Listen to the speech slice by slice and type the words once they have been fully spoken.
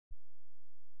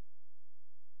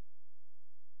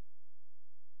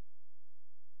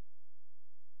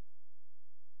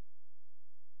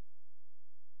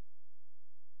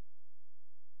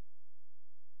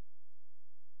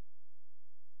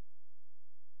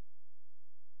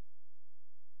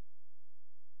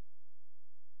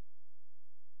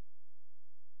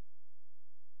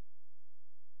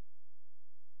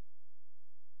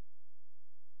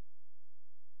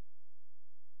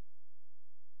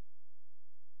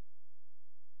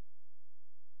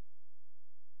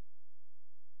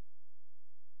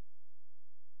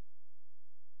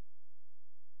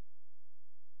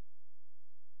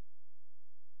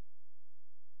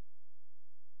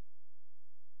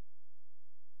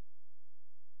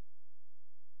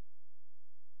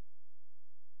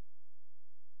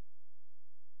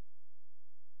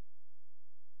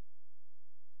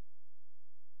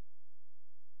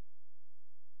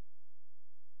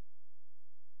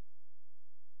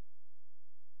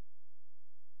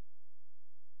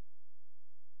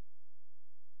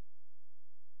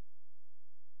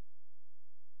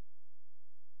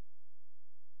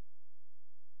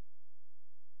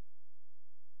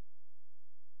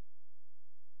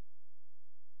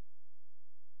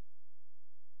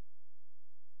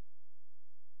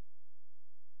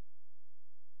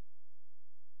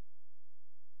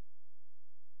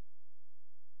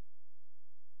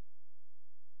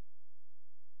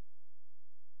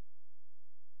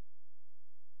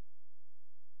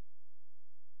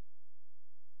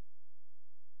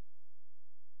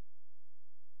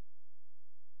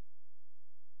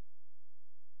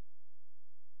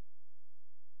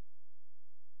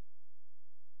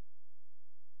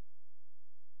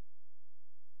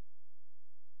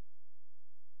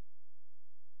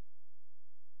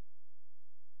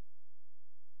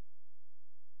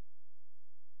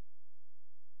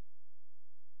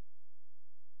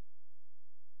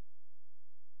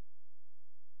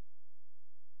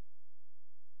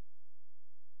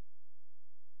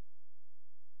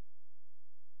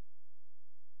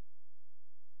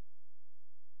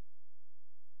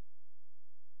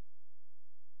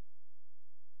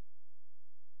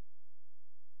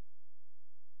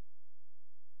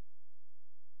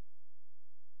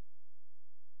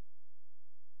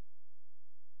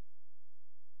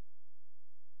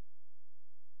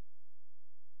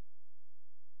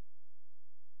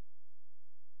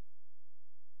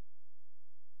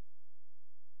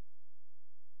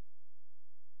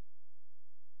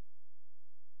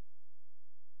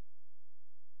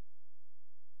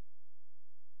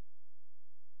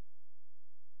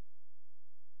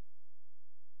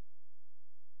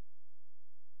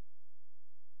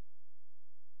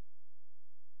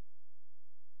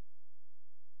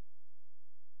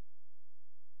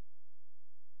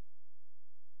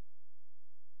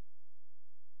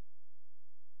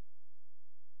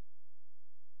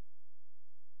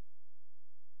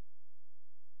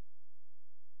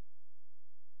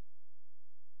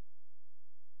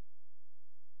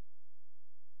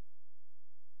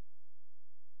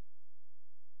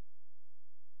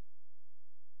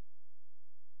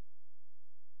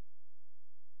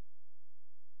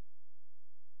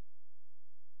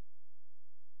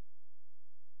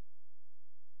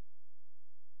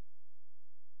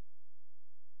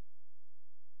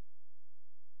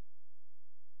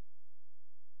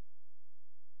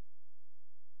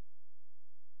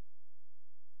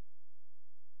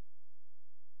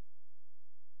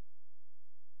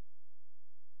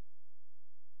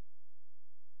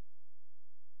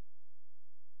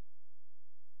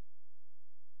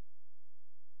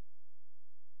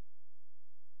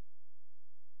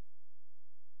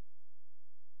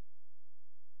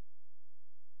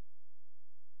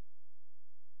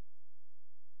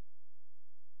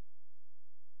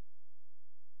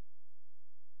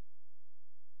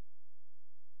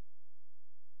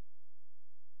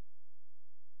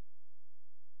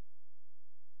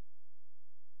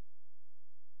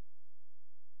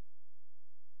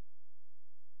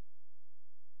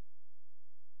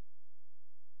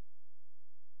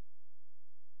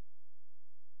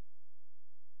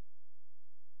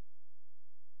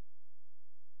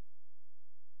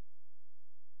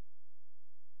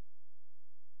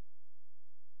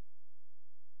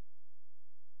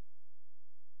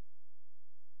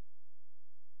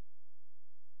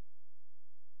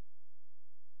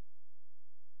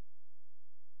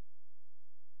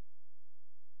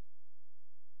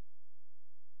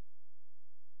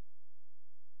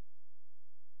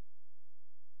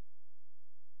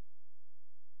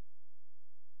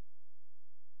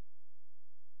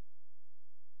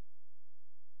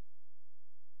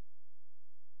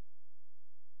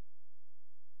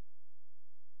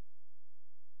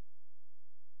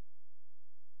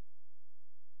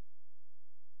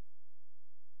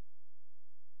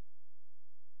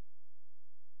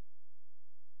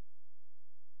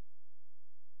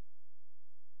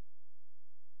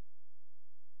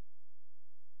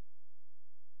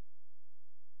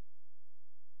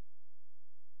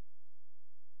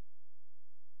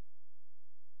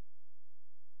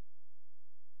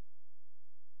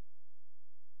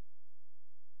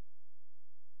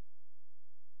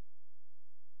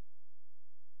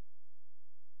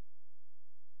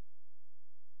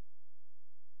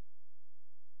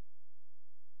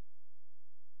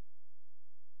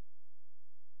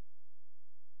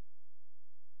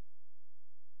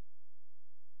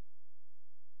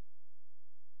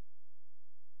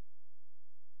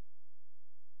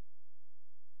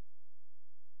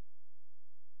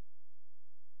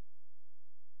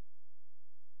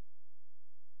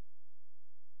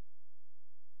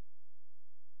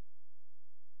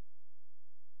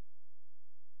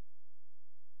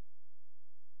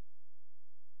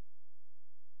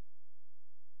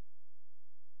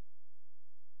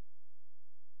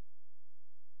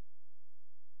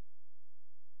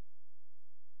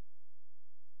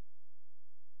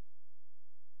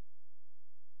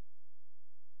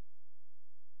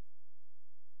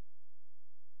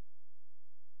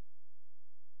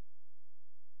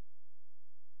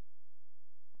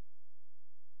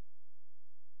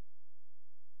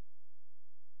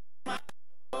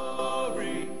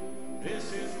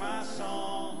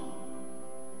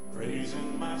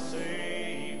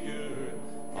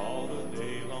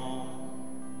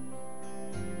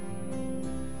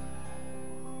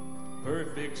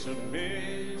perfect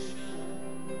submission,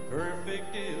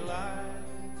 perfect delight.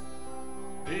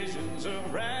 Visions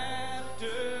of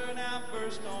rapture now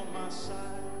burst on my sight.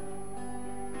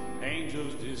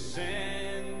 Angels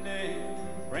descending,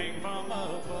 bring from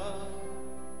above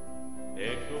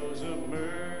echoes of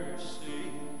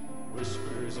mercy,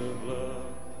 whispers of love.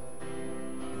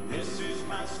 This is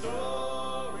my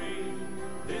story,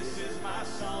 this is my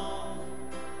song,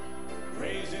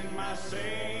 praising my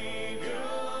Savior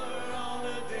all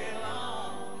the day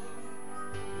long.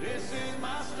 This is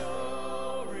my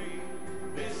story,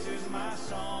 this is my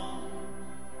song,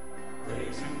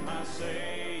 praising my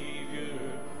Savior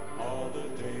all the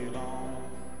day long.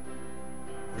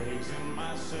 Praising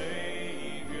my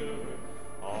Savior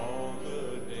all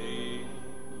the day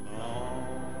long.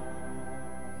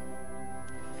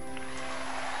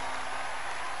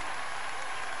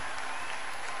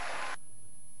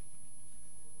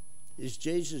 Is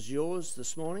Jesus yours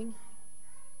this morning?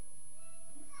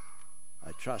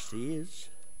 I trust he is,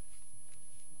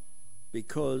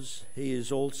 because he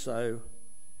is also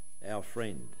our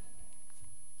friend.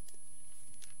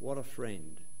 What a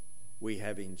friend we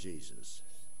have in Jesus.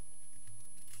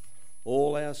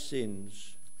 All our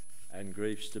sins and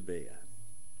griefs to bear.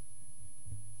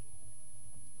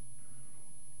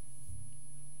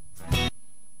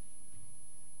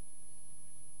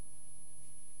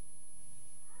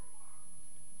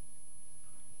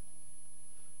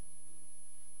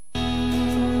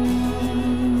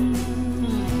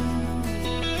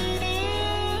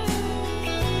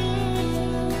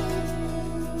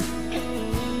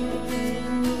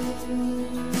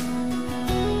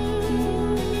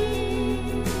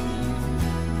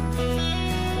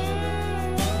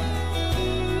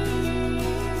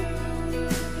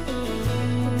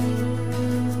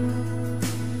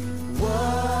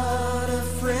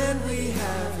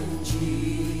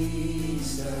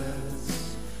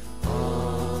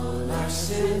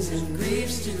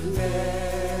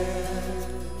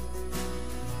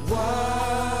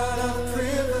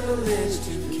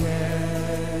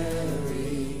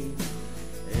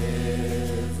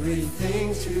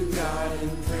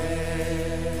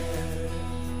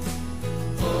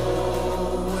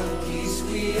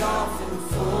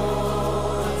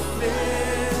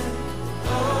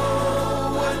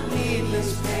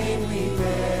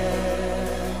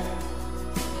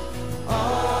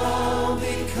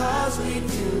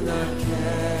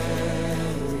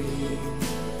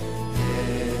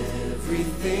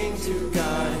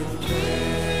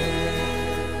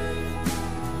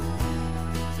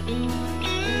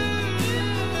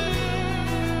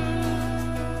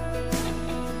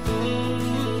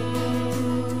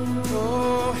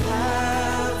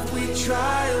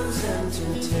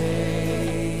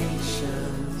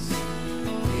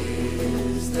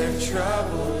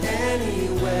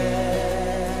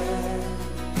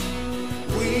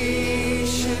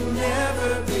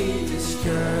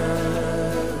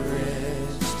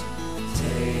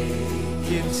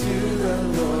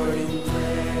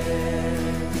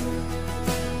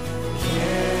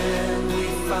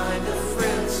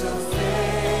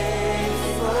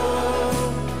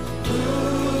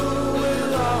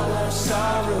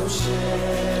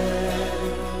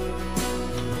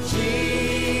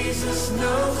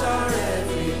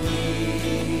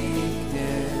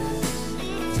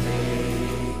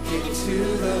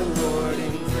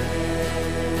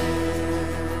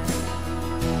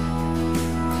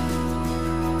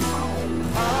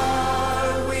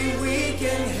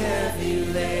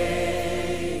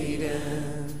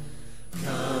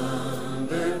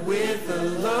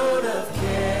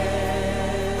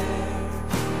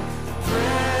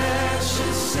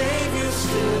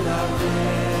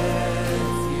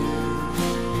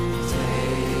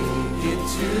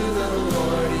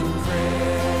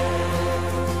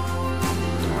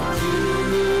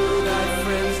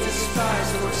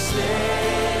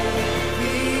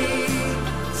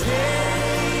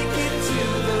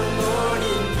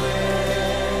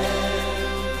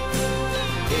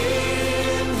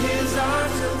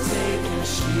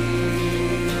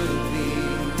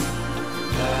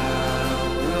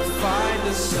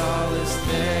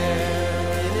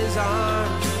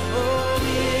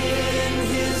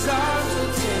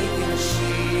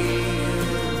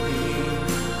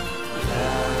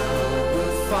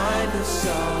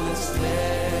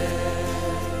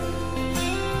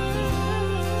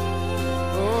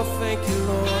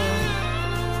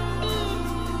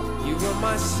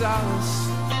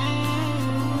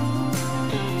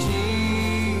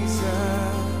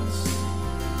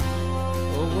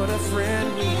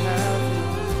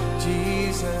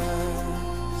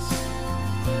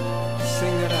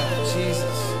 Sing that out,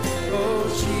 Jesus. Oh,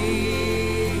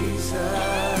 Jesus.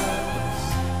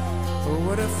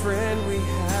 a friend we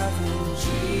have in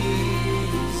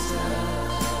Jesus.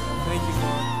 Thank you,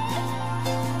 Lord.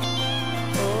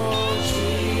 Oh,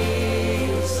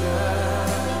 Jesus.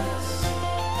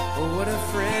 Oh, what a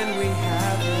friend we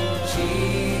have in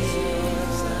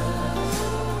Jesus.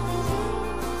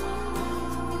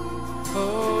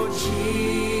 Oh,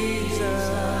 Jesus.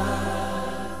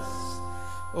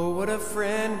 Oh, what a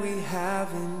friend we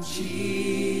have in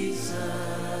Jesus.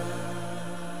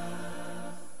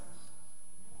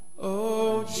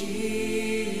 Oh,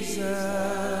 Jesus.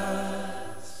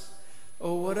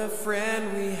 Oh, what a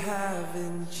friend we have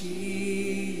in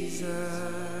Jesus.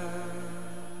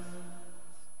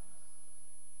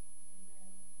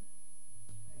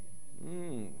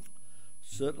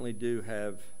 Certainly do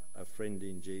have a friend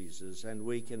in Jesus, and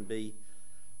we can be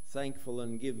thankful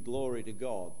and give glory to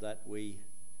God that we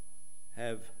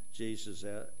have Jesus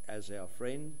as our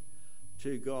friend.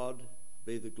 To God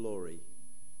be the glory,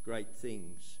 great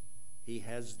things he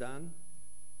has done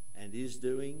and is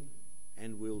doing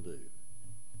and will do.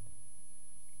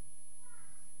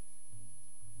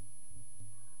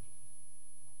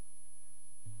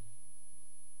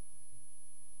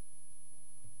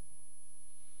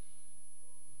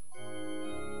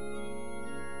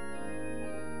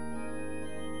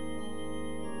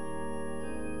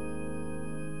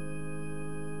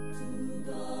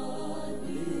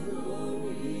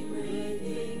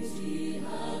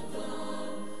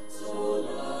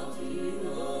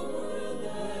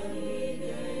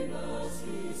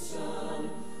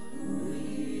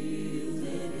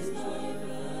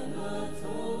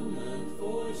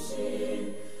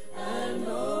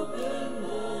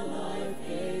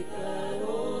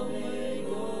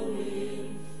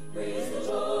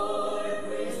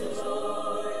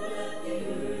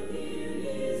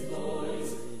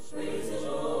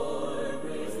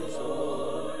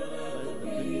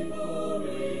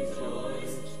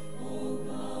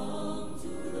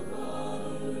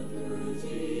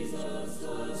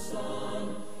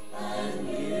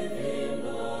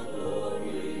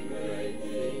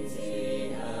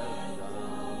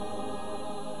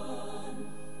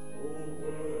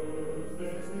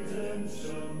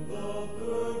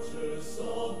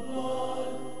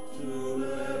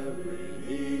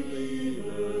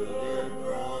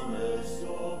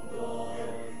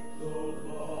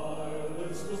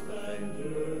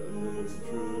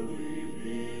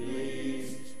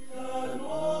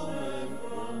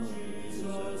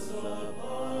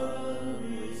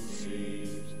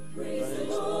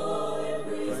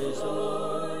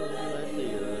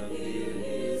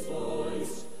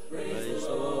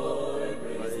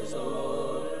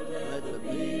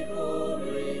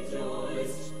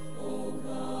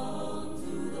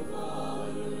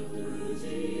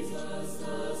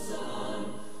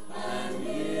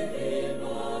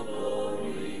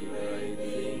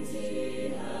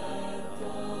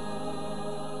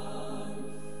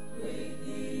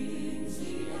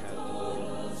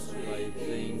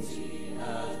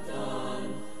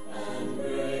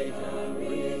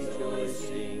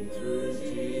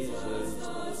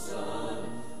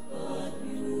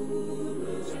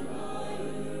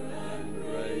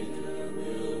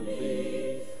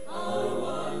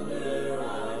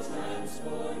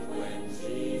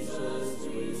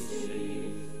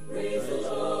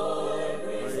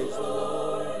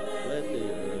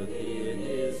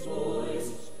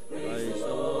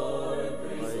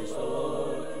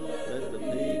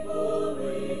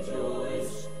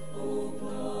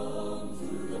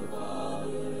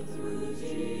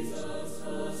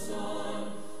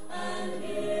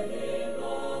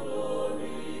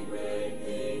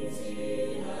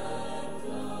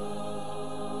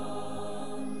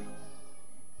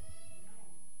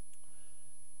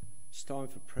 Time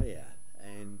for prayer,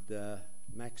 and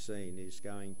Maxine is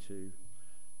going to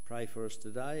pray for us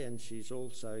today, and she's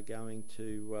also going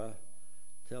to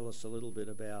tell us a little bit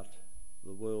about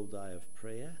the World Day of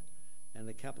Prayer and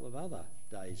a couple of other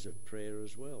days of prayer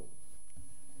as well.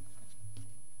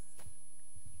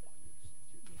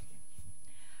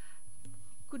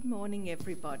 Good morning,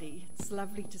 everybody. It's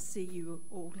lovely to see you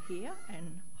all here,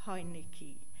 and hi,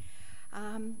 Nikki.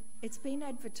 It's been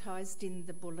advertised in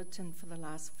the bulletin for the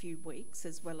last few weeks,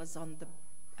 as well as on the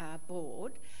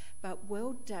board, but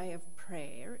World Day of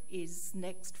Prayer is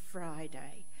next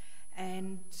Friday,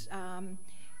 and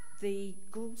the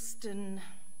Galston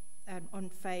on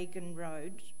Fagan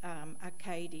Road,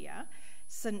 Arcadia,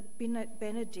 St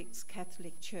Benedict's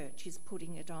Catholic Church is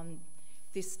putting it on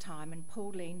this time, and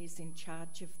Pauline is in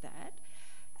charge of that,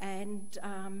 and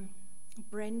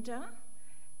Brenda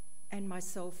and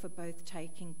myself are both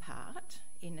taking part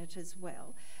in it as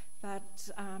well. But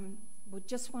we're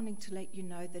just wanting to let you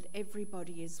know that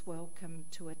everybody is welcome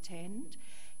to attend.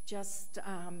 Just,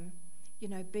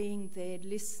 being there,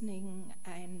 listening,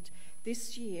 and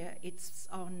this year it's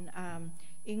on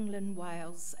England,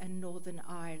 Wales and Northern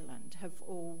Ireland have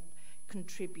all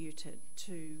contributed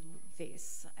to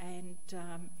this. And,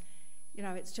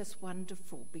 it's just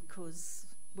wonderful because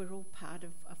we're all part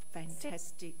of a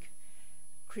fantastic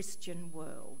Christian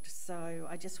world. So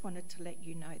I just wanted to let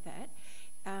you know that.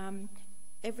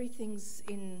 Everything's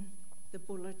in the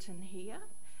bulletin here,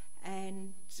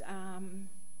 and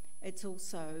it's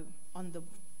also on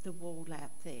the wall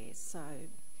out there. So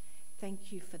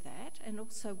thank you for that. And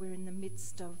also we're in the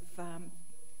midst of,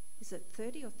 is it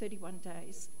 30 or 31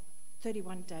 days?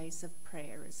 31 days of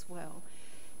prayer as well.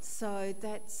 So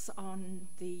that's on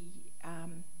the,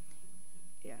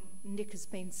 Nick has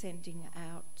been sending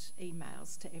out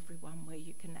emails to everyone where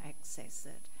you can access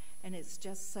it. And it's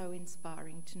just so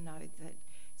inspiring to know that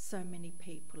so many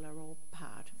people are all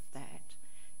part of that.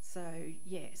 So,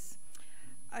 yes.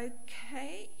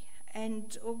 Okay,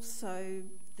 and also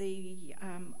the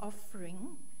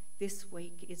offering this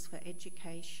week is for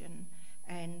education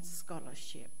and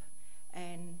scholarship.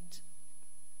 And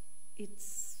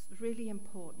it's really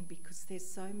important because there's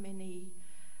so many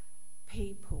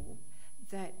people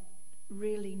that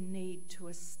really need to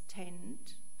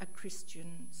attend a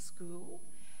Christian school,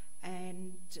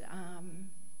 and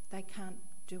they can't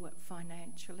do it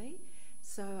financially.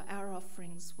 So our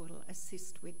offerings will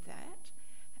assist with that.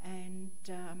 And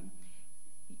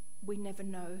we never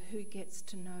know who gets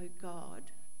to know God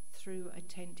through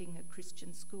attending a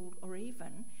Christian school, or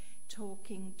even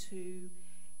talking to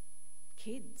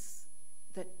kids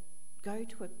that go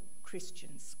to a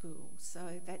Christian school.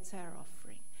 So that's our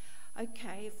offering.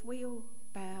 Okay, if we'll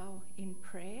bow in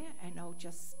prayer, and I'll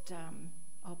just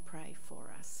I'll pray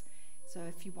for us. So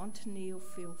if you want to kneel,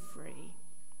 feel free.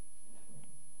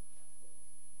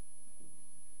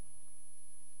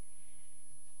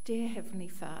 Dear Heavenly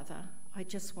Father, I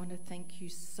just want to thank you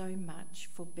so much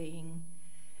for being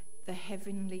the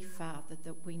Heavenly Father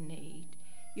that we need.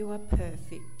 You are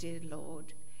perfect, dear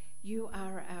Lord. You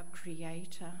are our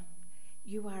Creator,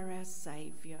 you are our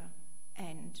Saviour,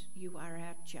 and you are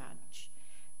our Judge.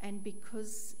 And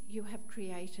because you have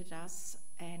created us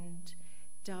and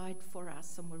died for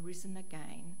us and were risen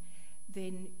again,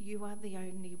 then you are the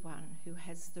only one who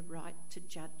has the right to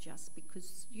judge us,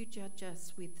 because you judge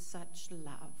us with such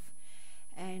love.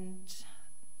 And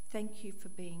thank you for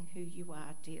being who you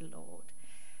are, dear Lord.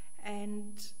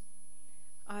 And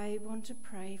I want to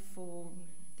pray for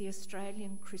the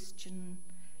Australian Christian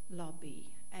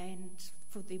Lobby and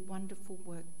for the wonderful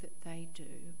work that they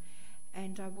do.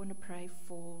 And I want to pray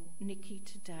for Nikki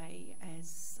today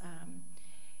as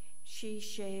she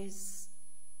shares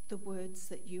the words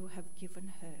that you have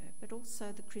given her, but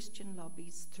also the Christian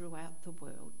lobbies throughout the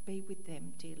world. Be with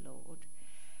them, dear Lord.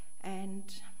 And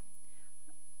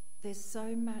there's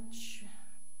so much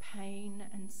pain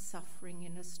and suffering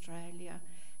in Australia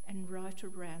and right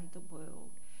around the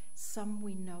world. Some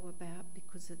we know about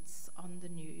because it's on the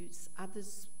news.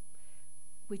 Others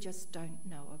we just don't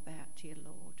know about, dear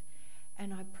Lord.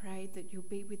 And I pray that you'll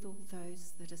be with all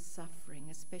those that are suffering,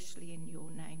 especially in your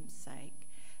name's sake,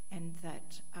 and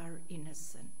that are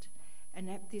innocent. And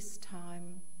at this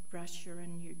time, Russia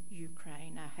and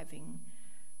Ukraine are having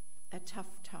a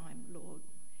tough time, Lord.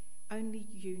 Only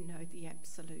you know the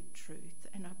absolute truth.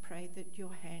 And I pray that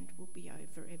your hand will be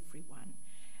over everyone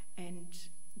and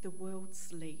the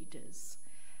world's leaders.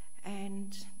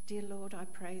 And, dear Lord, I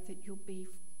pray that you'll be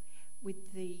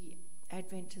with the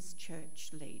Adventist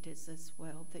church leaders as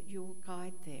well, that you'll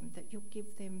guide them, that you'll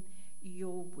give them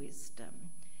your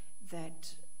wisdom,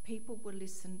 that people will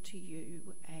listen to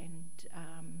you and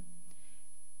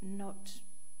not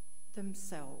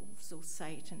themselves or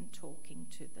Satan talking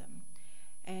to them.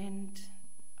 And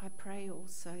I pray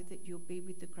also that you'll be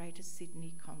with the Greater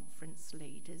Sydney Conference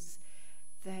leaders,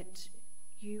 that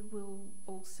you will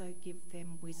also give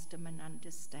them wisdom and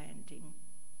understanding,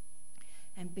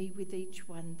 and be with each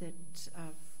one that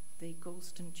of the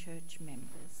Galston church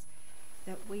members,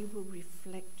 that we will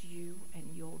reflect you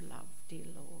and your love, dear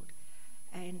Lord.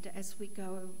 And as we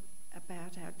go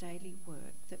about our daily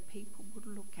work, that people would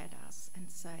look at us and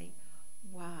say,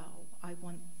 wow, I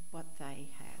want what they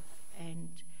have, and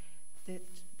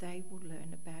that they will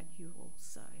learn about you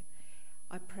also.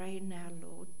 I pray now,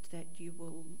 Lord, that you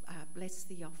will bless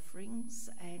the offerings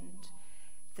and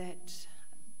that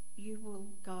you will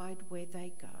guide where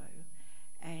they go,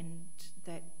 and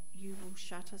that you will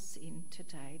shut us in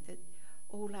today, that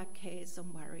all our cares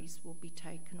and worries will be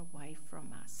taken away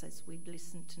from us as we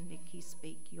listen to Nikki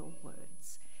speak your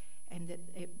words. and that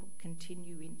it will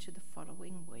continue into the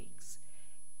following weeks.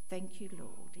 Thank you,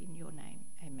 Lord, in your name.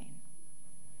 Amen.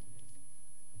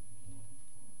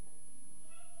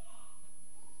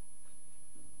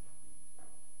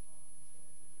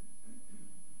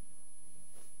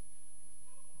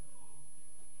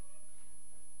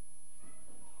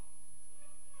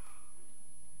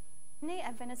 Nikki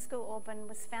Adventist School Auburn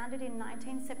was founded in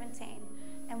 1917,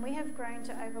 and we have grown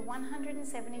to over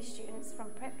 170 students from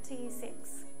prep to year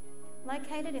 6.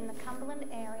 Located in the Cumberland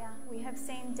area, we have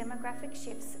seen demographic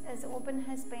shifts as Auburn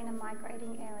has been a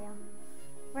migrating area.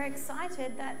 We're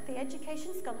excited that the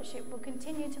Education Scholarship will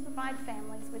continue to provide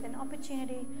families with an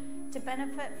opportunity to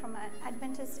benefit from an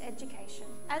Adventist education.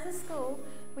 As a school,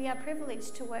 we are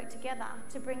privileged to work together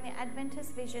to bring the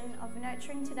Adventist vision of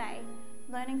nurturing today,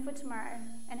 learning for tomorrow,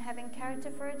 and having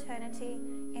character for eternity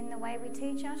in the way we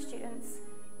teach our students,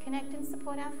 connect and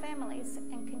support our families,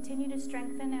 and continue to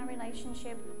strengthen our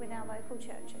relationship with our local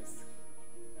churches.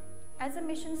 As a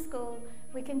mission school,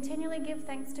 we continually give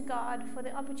thanks to God for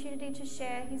the opportunity to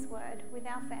share His word with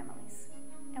our families.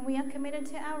 And we are committed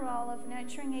to our role of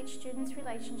nurturing each student's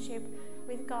relationship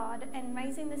with God and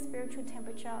raising the spiritual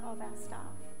temperature of our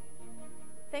staff.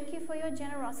 Thank you for your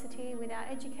generosity with our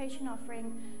education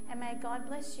offering, and may God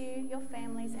bless you, your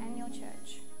families, and your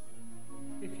church.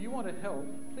 If you want to help,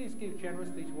 please give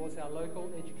generously towards our local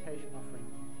education offering.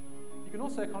 You can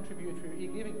also contribute through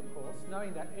e-giving, of course,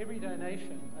 knowing that every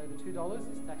donation over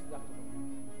 $2 is tax deductible.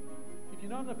 If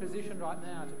you're not in a position right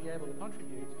now to be able to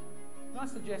contribute, I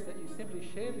suggest that you simply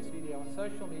share this video on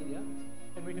social media,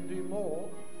 and we can do more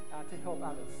to help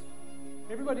others.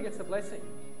 Everybody gets a blessing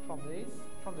from these,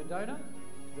 from the donor,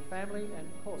 the family, and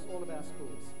of course all of our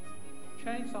schools.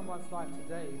 Change someone's life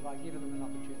today by giving them an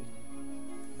opportunity.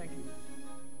 Thank you.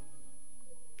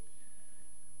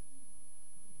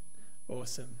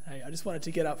 Awesome. Hey, I just wanted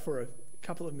to get up for a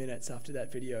couple of minutes after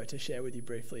that video to share with you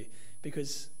briefly,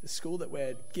 because the school that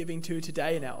we're giving to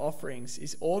today in our offerings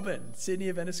is Auburn, Sydney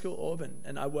Adventist School Auburn,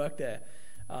 and I work there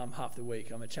half the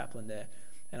week. I'm a chaplain there,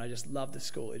 and I just love the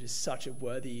school. It is such a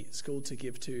worthy school to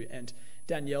give to, and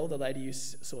Danielle, the lady you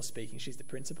saw speaking, she's the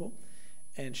principal,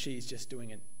 and she's just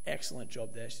doing an excellent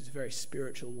job there. She's a very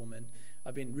spiritual woman.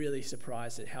 I've been really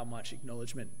surprised at how much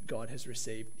acknowledgement God has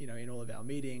received, in all of our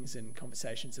meetings and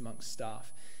conversations amongst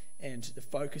staff, and the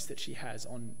focus that she has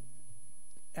on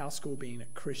our school being a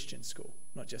Christian school,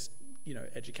 not just,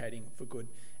 educating for good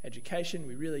education.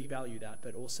 We really value that,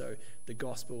 but also the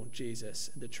gospel, Jesus,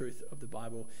 the truth of the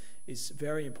Bible is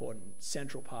very important,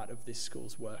 central part of this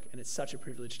school's work, and it's such a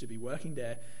privilege to be working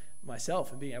there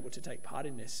myself and being able to take part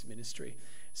in this ministry.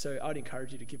 So I'd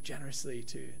encourage you to give generously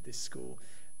to this school.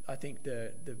 I think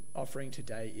the offering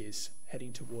today is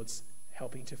heading towards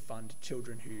helping to fund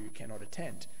children who cannot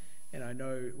attend. And I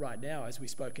know right now, as we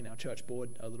spoke in our church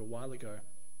board a little while ago,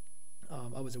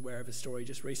 I was aware of a story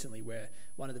just recently where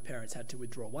one of the parents had to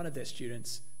withdraw one of their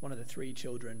students, one of the 3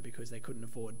 children, because they couldn't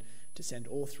afford to send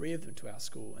all 3 of them to our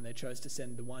school, and they chose to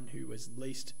send the one who was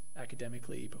least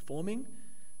academically performing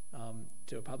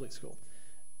to a public school,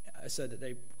 so that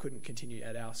they couldn't continue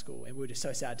at our school. And we were just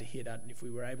so sad to hear that, and if we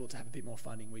were able to have a bit more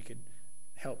funding, we could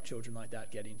help children like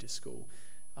that get into school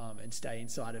and stay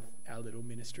inside of our little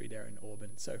ministry there in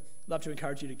Auburn. So I'd love to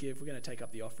encourage you to give. We're going to take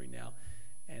up the offering now,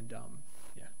 and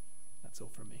that's all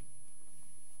from me.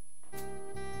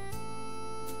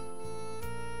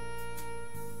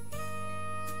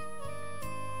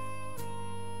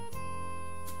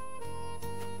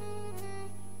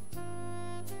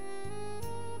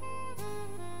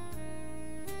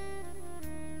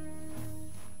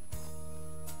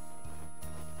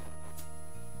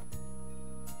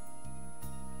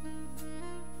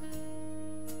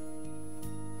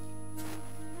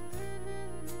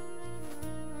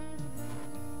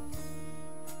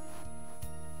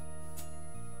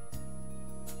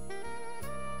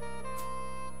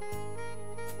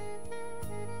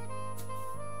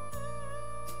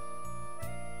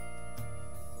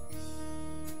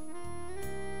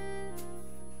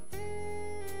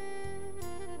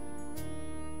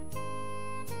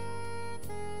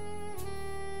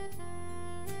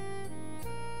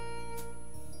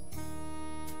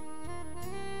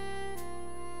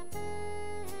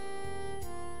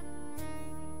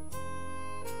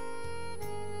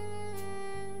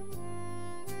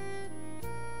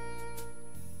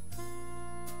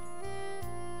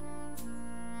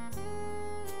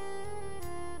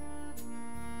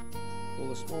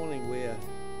 This morning we're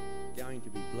going to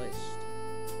be blessed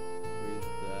with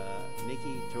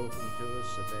Nikki talking to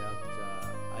us about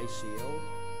ACL,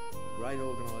 a great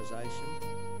organisation,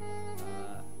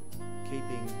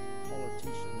 keeping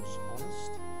politicians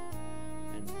honest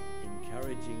and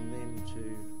encouraging encouraging them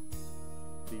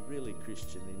to be really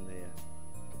Christian in their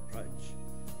approach.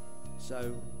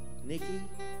 So, Nikki,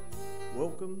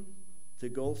 welcome to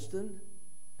Galston,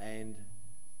 and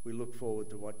we look forward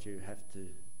to what you have to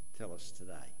tell us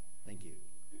today. Thank you.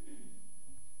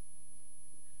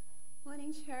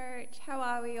 Morning, church. How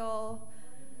are we all?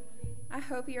 I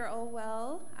hope you're all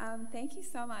well. Thank you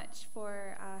so much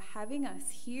for having us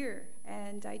here.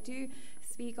 And I do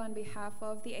speak on behalf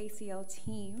of the ACL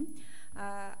team.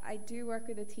 I do work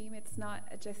with a team. It's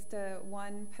not just a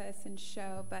one-person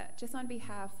show, but just on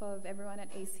behalf of everyone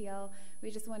at ACL, we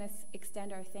just want to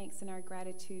extend our thanks and our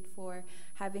gratitude for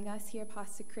having us here,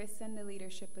 Pastor Chris and the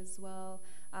leadership as well.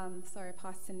 Sorry,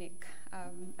 Pastor Nick.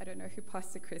 I don't know who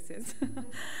Pastor Chris is.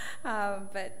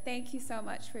 But thank you so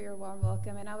much for your warm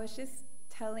welcome. And I was just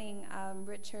telling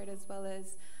Richard as well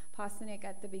as Pastor Nick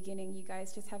at the beginning, you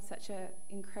guys just have such an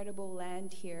incredible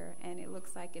land here, and it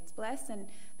looks like it's blessed, and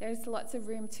there's lots of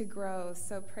room to grow,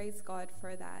 so praise God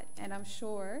for that. And I'm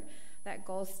sure that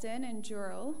Galston and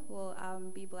Jurel will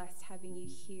be blessed having you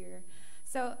here.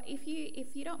 So if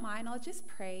you don't mind, I'll just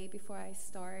pray before I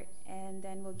start, and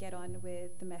then we'll get on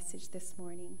with the message this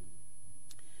morning.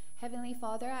 Heavenly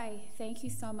Father, I thank you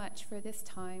so much for this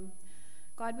time.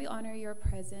 God, we honor your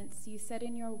presence. You said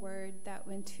in your word that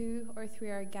when 2 or 3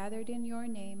 are gathered in your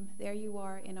name, there you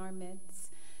are in our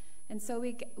midst. And so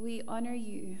we honor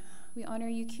you. We honor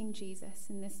you, King Jesus,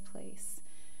 in this place.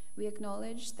 We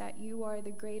acknowledge that you are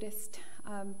the greatest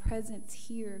presence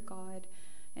here, God.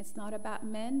 It's not about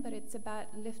men, but it's about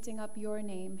lifting up your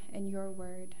name and your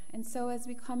word. And so as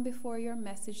we come before your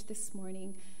message this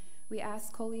morning, we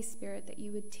ask, Holy Spirit, that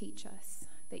you would teach us,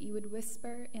 that you would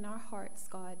whisper in our hearts,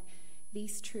 God,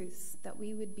 these truths, that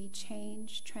we would be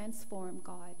changed, transformed,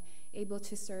 God, able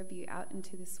to serve you out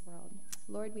into this world.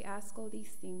 Lord, we ask all these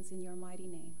things in your mighty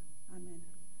name. Amen.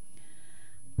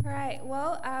 All right,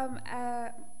 well,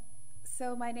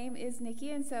 so my name is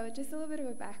Nikki, and so just a little bit of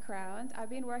a background. I've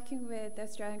been working with the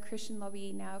Australian Christian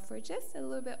Lobby now for just a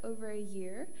little bit over a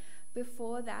year.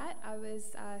 Before that, I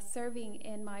was serving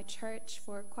in my church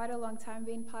for quite a long time,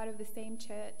 being part of the same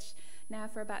church now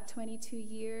for about 22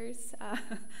 years.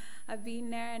 I've been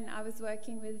there, and I was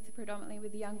working predominantly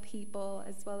with young people,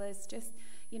 as well as just,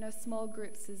 small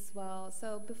groups as well.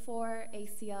 So before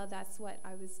ACL, that's what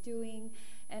I was doing,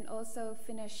 and also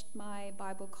finished my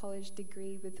Bible college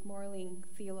degree with Moreling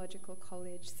Theological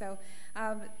College. So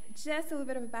just a little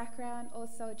bit of a background.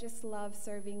 Also just love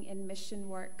serving in mission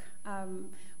work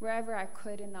wherever I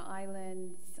could in the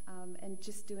islands, and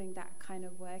just doing that kind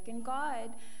of work. And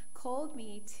God called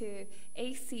me to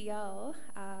ACL.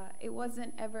 It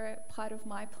wasn't ever part of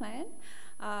my plan.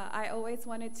 I always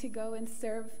wanted to go and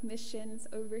serve missions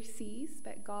overseas,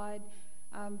 but God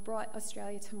brought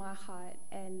Australia to my heart,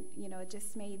 and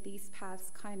just made these paths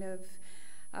kind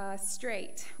of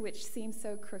straight, which seems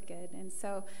so crooked. And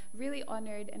so really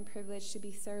honored and privileged to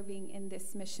be serving in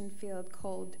this mission field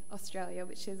called Australia,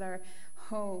 which is our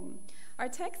home. Our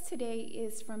text today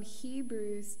is from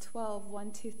Hebrews 12,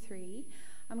 1-3.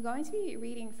 I'm going to be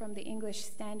reading from the English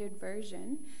Standard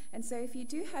Version. And so if you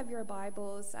do have your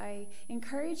Bibles, I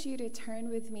encourage you to turn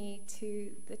with me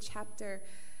to the chapter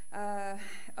of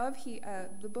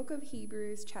the book of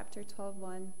Hebrews, chapter 12,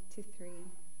 1-3.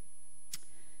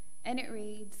 And it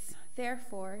reads,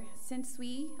 "Therefore, since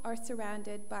we are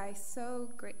surrounded by so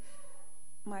great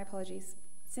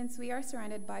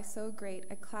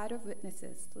a cloud of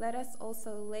witnesses, let us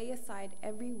also lay aside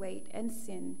every weight and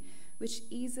sin which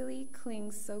easily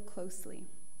clings so closely.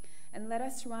 And let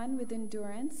us run with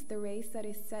endurance the race that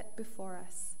is set before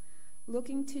us,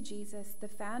 looking to Jesus, the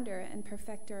founder and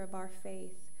perfecter of our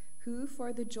faith, who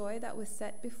for the joy that was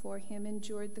set before him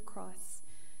endured the cross,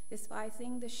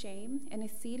 despising the shame, and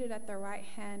is seated at the right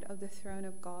hand of the throne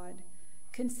of God.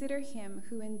 Consider him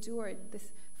who endured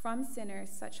this from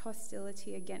sinners such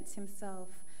hostility against himself,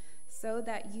 so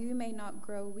that you may not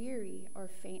grow weary or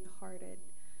faint-hearted."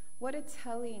 What a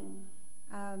telling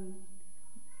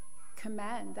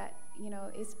command that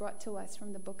is brought to us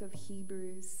from the book of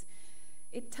Hebrews.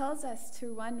 It tells us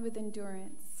to run with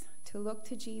endurance, to look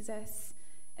to Jesus,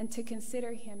 and to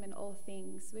consider him in all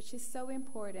things, which is so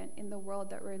important in the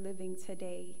world that we're living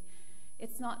today.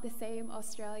 It's not the same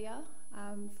Australia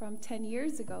from 10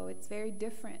 years ago. It's very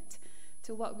different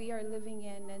to what we are living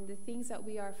in, and the things that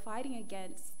we are fighting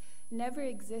against never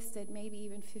existed maybe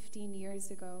even 15 years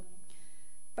ago.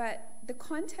 But the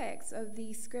context of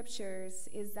these scriptures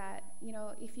is that,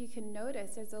 if you can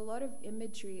notice, there's a lot of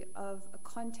imagery of a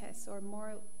contest or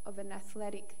more of an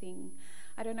athletic thing.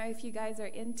 I don't know if you guys are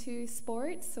into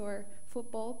sports or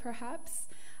football perhaps,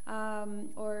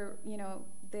 or,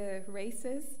 the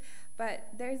races, But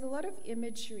there's a lot of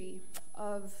imagery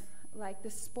of like the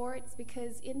sports,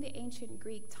 because in the ancient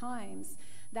Greek times,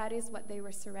 that is what they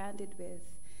were surrounded with.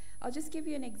 I'll just give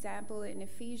you an example. In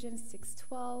Ephesians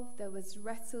 6:12, there was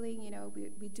wrestling.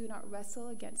 We do not wrestle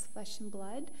against flesh and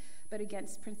blood, but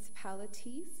against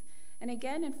principalities. And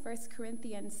again, in 1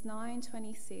 Corinthians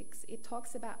 9:26, it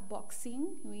talks about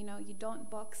boxing. You don't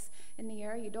box in the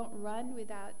air, you don't run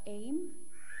without aim.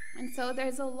 And so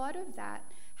there's a lot of that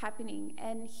happening.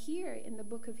 And here in the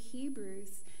book of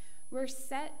Hebrews, we're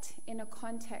set in a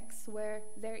context where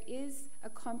there is a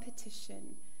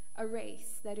competition, a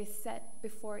race that is set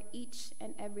before each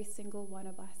and every single one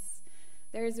of us.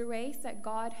 There is a race that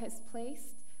God has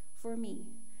placed for me.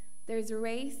 There's a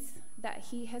race that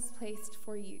he has placed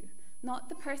for you. Not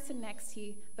the person next to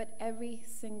you, but every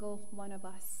single one of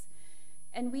us.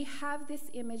 And we have this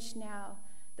image now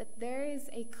that there is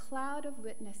a cloud of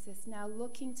witnesses now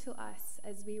looking to us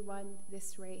as we run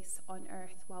this race on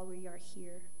earth while we are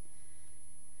here.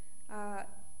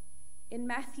 In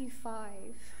Matthew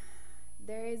 5,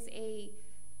 there's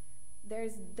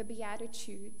the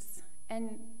Beatitudes,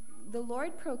 and the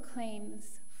Lord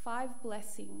proclaims 5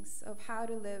 blessings of how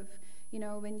to live,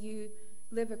 when you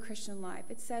live a Christian life.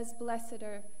 It says, blessed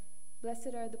are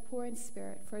the poor in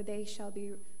spirit, for they shall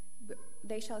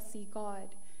see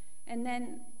God. And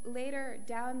then later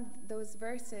down those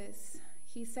verses,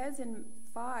 he says in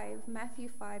Matthew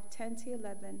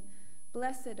 5:10-11,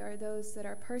 blessed are those that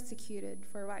are persecuted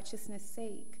for righteousness'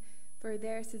 sake, for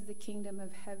theirs is the kingdom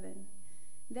of heaven.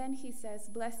 Then he says,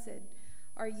 blessed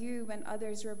are you when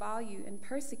others revile you and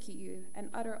persecute you and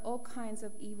utter all kinds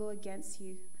of evil against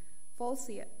you,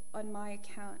 falsely on my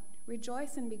account.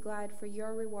 Rejoice and be glad, for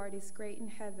your reward is great in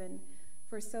heaven,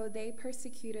 for so they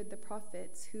persecuted the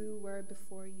prophets who were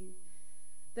before you.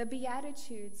 The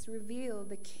Beatitudes reveal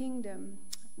the kingdom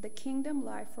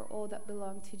life for all that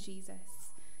belong to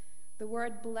Jesus. The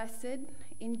word blessed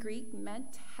in Greek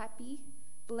meant happy,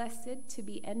 blessed, to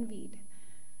be envied.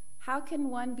 How can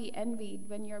one be envied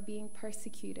when you're being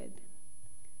persecuted?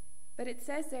 But it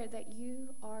says there that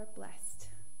you are blessed.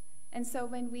 And so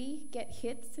when we get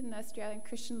hits in the Australian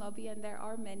Christian lobby, and there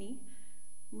are many,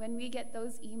 when we get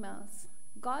those emails,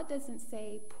 God doesn't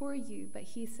say, poor you, but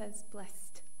he says,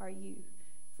 blessed are you,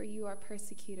 for you are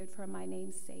persecuted for my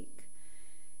name's sake.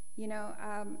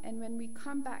 And when we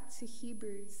come back to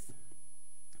Hebrews,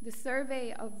 the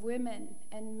survey of women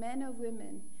and men of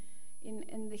women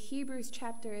in the Hebrews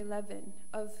chapter 11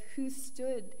 of who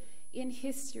stood in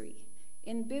history,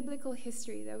 in biblical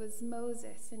history. There was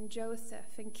Moses and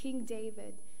Joseph and King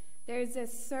David. There's a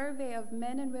survey of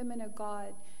men and women of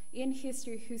God in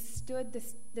history who stood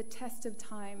the test of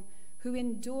time, who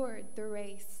endured the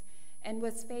race and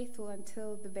was faithful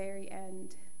until the very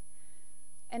end.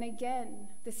 And again,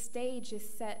 the stage is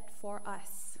set for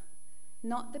us,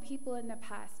 not the people in the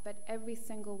past, but every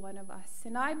single one of us.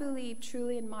 And I believe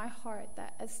truly in my heart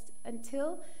that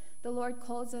until the Lord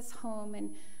calls us home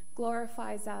and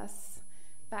glorifies us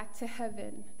back to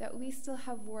heaven, that we still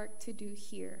have work to do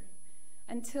here.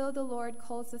 Until the Lord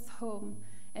calls us home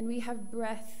and we have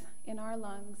breath in our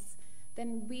lungs,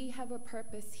 then we have a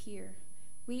purpose here.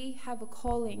 We have a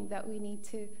calling that we need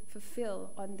to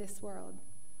fulfill on this world.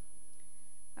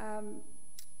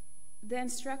 The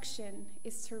instruction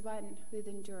is to run with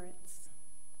endurance.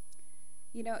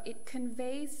 It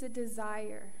conveys the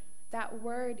desire. That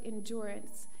word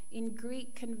endurance in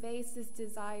Greek conveys this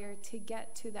desire to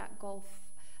get to that goal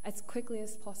as quickly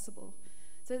as possible.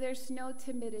 So there's no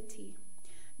timidity.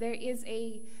 There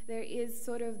is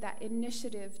sort of that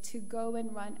initiative to go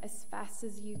and run as fast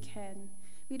as you can.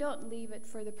 We don't leave it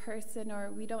for the person, or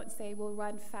we don't say we'll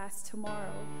run fast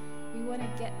tomorrow. We want to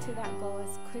get to that goal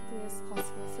as quickly as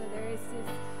possible. So there is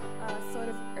this sort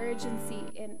of urgency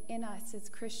in us as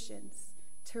Christians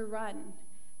to run,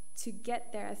 to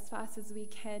get there as fast as we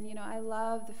can. I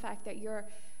love the fact that you're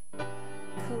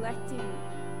collecting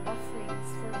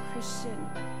offerings for Christian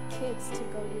kids to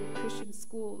go to Christian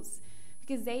schools,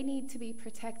 because they need to be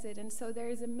protected. And so there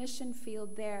is a mission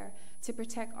field there to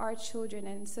protect our children,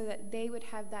 and so that they would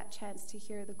have that chance to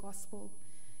hear the gospel.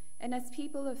 And as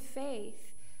people of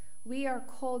faith, we are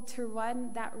called to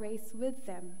run that race with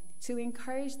them, to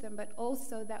encourage them, but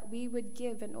also that we would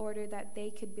give in order that they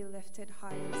could be lifted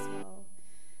high as well.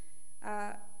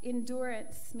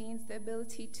 Endurance means the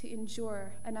ability to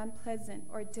endure an unpleasant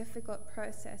or difficult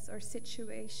process or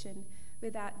situation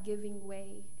without giving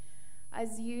way.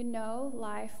 As you know,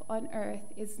 life on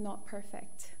earth is not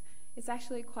perfect. It's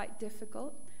actually quite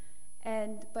difficult.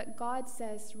 But God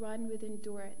says, run with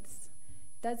endurance.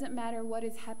 Doesn't matter what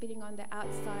is happening on the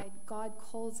outside, God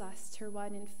calls us to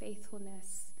run in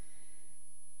faithfulness.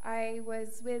 I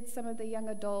was with some of the young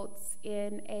adults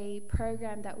in a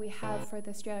program that we have for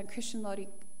the Australian Christian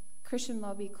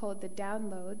lobby called The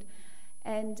Download,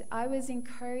 and I was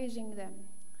encouraging them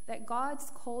that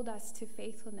God's called us to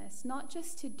faithfulness, not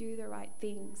just to do the right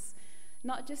things,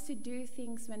 not just to do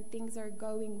things when things are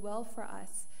going well for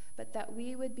us, but that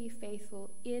we would be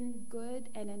faithful in good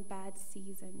and in bad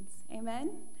seasons.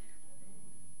 Amen?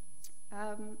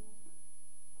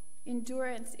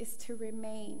 Endurance is to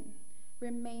remain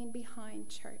behind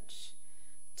church,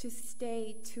 to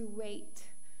stay, to wait.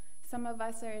 Some of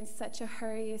us are in such a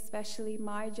hurry, especially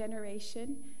my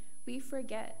generation. We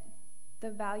forget the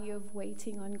value of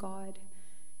waiting on God.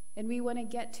 And we want to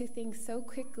get to things so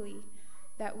quickly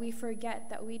that we forget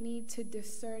that we need to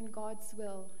discern God's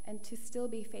will and to still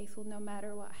be faithful no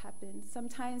matter what happens.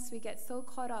 Sometimes we get so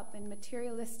caught up in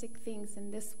materialistic things in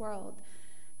this world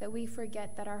that we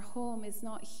forget that our home is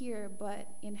not here but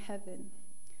in heaven.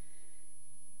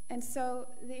 And so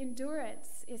the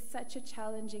endurance is such a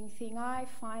challenging thing. I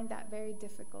find that very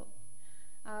difficult.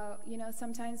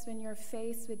 Sometimes when you're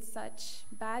faced with such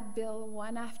bad bill,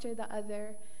 one after the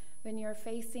other, when you're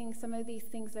facing some of these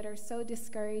things that are so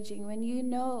discouraging, when you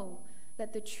know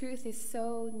that the truth is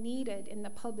so needed in the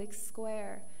public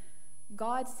square,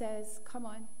 God says, come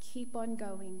on, keep on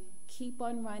going, keep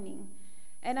on running.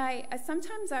 And I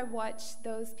sometimes watch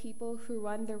those people who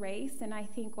run the race, and I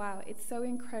think, wow, it's so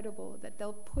incredible that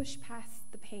they'll push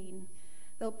past the pain.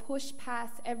 They'll push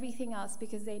past everything else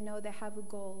because they know they have a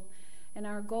goal, and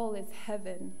our goal is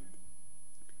heaven.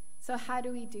 So how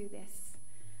do we do this?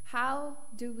 How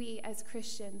do we as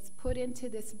Christians put into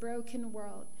this broken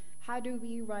world, how do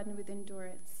we run with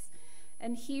endurance?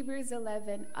 And Hebrews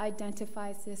 11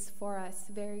 identifies this for us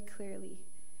very clearly.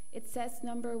 It says,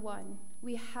 number one,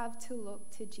 we have to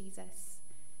look to Jesus.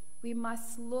 We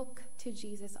must look to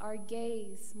Jesus. Our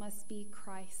gaze must be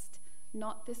Christ,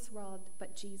 not this world,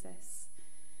 but Jesus,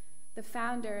 the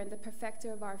founder and the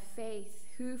perfecter of our faith,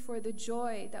 who for the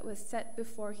joy that was set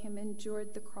before him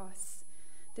endured the cross,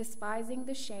 despising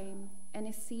the shame, and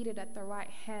is seated at the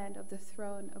right hand of the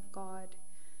throne of God.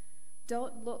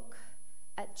 Don't look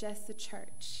at just the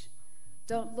church.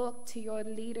 Don't look to your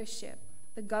leadership,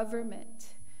 the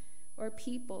government, or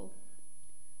people.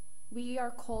 We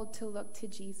are called to look to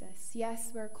Jesus.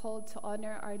 Yes, we're called to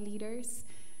honor our leaders.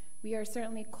 We are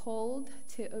certainly called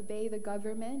to obey the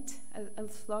government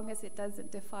as long as it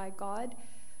doesn't defy God.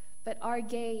 But our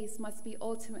gaze must be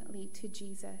ultimately to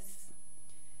Jesus.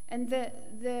 And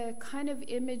the kind of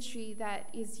imagery that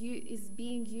is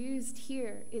being used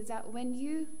here is that when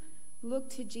you look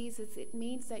to Jesus, it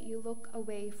means that you look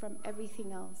away from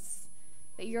everything else,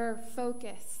 that your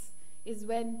focus is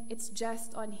when it's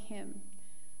just on him.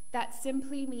 That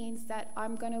simply means that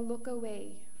I'm going to look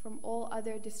away from all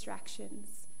other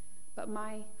distractions, but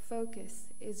my focus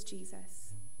is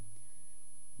Jesus.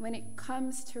 When it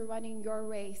comes to running your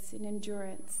race in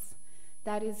endurance,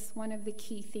 that is one of the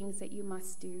key things that you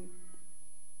must do.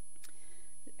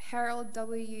 Harold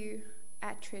W.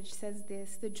 Attridge says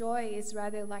this: the joy is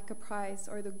rather like a prize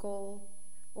or the goal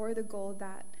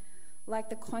that, like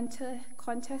the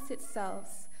contest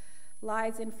itself,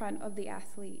 lies in front of the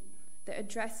athlete. The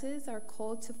addresses are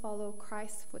called to follow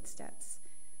Christ's footsteps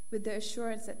with the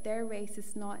assurance that their race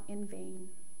is not in vain.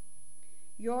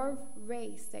 Your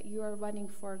race that you are running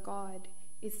for God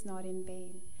is not in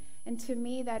vain. And to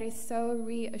me, that is so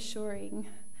reassuring.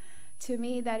 To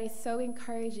me, that is so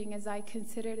encouraging as I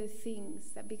consider the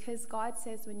things that because God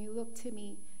says when you look to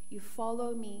me, you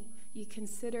follow me, you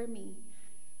consider me,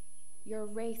 your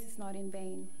race is not in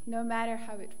vain, no matter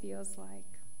how it feels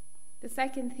like. The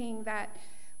second thing that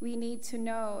we need to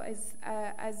know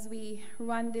as we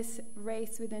run this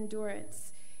race with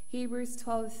endurance, Hebrews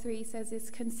 12:3 says, is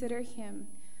consider him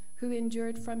who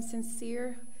endured from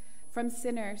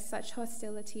sinners such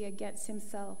hostility against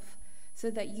himself, so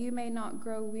that you may not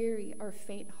grow weary or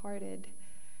faint-hearted.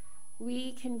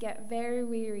 We can get very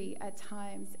weary at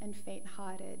times and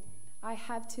faint-hearted. I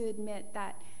have to admit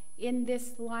that in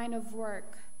this line of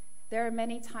work, there are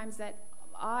many times that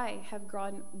I have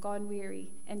gone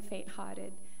weary and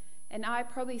faint-hearted. And I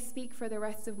probably speak for the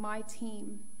rest of my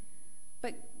team.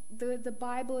 But the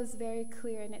Bible is very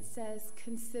clear, and it says,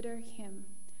 consider him.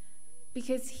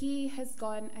 Because he has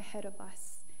gone ahead of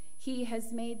us. He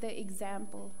has made the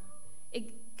example.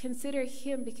 Consider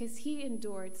him because he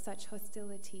endured such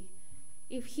hostility.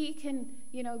 If he can,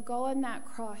 go on that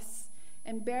cross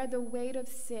and bear the weight of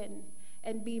sin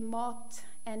and be mocked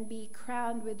and be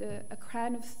crowned with a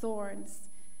crown of thorns,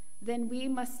 then we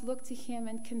must look to him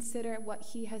and consider what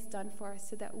he has done for us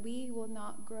so that we will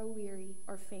not grow weary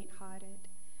or faint-hearted.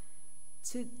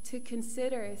 To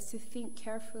consider is to think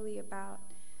carefully about.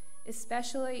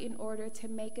 especially in order to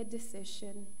make a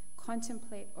decision,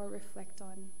 contemplate, or reflect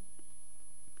on.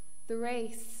 The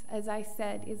race, as I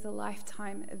said, is a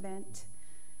lifetime event.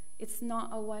 It's not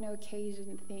a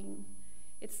one-occasion thing.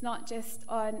 It's not just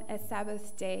on a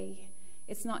Sabbath day.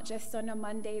 It's not just on a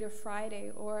Monday to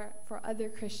Friday or for other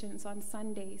Christians on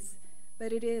Sundays,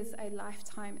 but it is a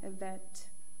lifetime event.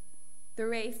 The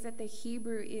race that the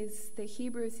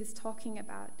Hebrews is talking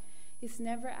about is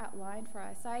never outlined for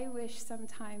us. I wish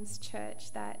sometimes,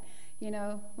 church, that,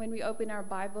 when we open our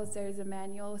Bibles, there's a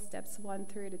manual, steps 1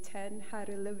 through to 10, how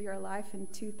to live your life in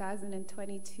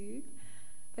 2022.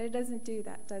 But it doesn't do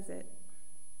that, does it?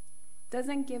 It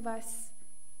doesn't give us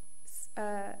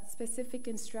specific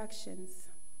instructions.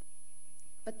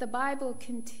 But the Bible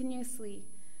continuously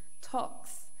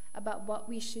talks about what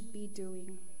we should be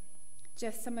doing.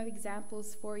 Just some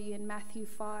examples for you in Matthew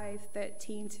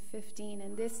 5:13 to 15.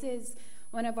 And this is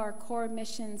one of our core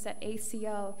missions at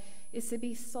ACL, is to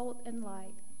be salt and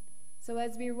light. So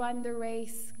as we run the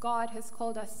race, God has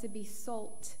called us to be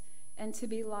salt and to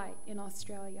be light in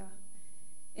Australia.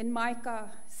 In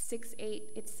Micah 6:8,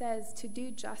 it says to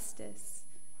do justice,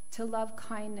 to love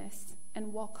kindness,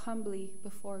 and walk humbly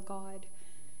before God.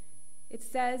 It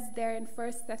says there in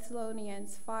 1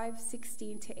 Thessalonians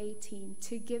 5:16 to 18,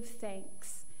 to give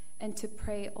thanks and to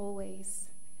pray always.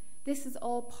 This is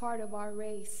all part of our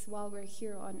race while we're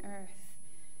here on earth.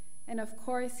 And of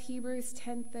course, Hebrews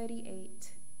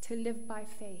 10:38, to live by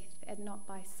faith and not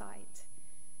by sight.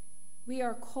 We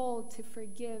are called to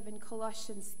forgive in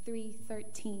Colossians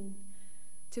 3:13,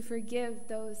 to forgive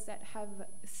those that have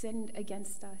sinned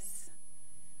against us.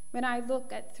 When I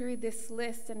look through this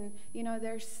list, and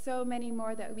there's so many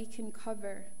more that we can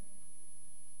cover,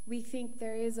 we think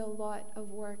there is a lot of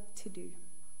work to do.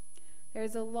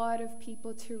 There's a lot of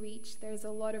people to reach. There's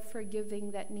a lot of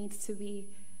forgiving that needs to be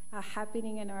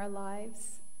happening in our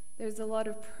lives. There's a lot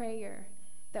of prayer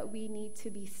that we need to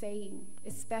be saying,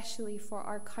 especially for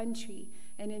our country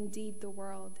and indeed the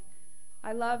world.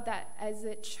 I love that as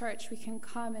a church we can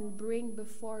come and bring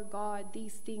before God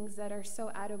these things that are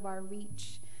so out of our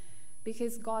reach,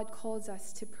 because God calls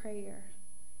us to prayer.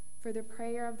 For the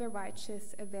prayer of the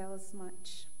righteous avails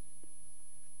much.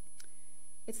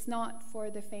 It's not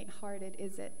for the faint-hearted,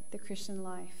 is it, the Christian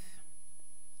life?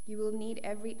 You will need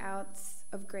every ounce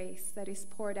of grace that is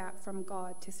poured out from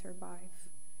God to survive.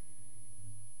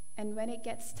 And when it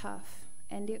gets tough,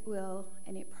 and it will,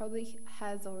 and it probably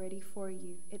has already for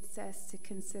you, it says to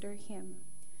consider him,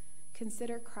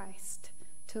 consider Christ,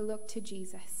 to look to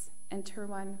Jesus, and to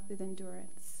run with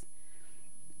endurance.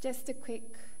 Just a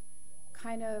quick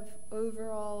kind of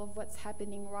overall of what's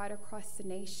happening right across the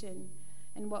nation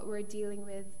and what we're dealing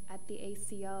with at the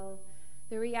ACL.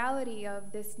 The reality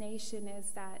of this nation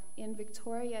is that in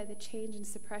Victoria, the change in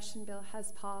suppression bill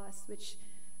has passed, which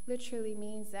literally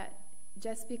means that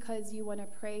just because you want to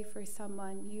pray for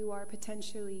someone, you are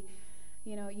potentially,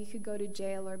 you could go to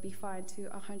jail or be fined up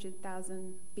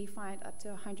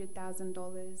to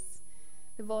 $100,000.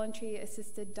 The voluntary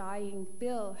assisted dying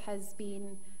bill has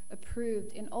been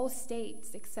approved in all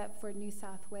states except for New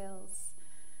South Wales.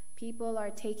 People are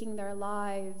taking their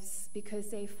lives because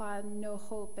they find no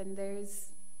hope and they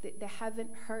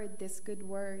haven't heard this good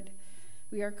word.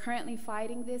 We are currently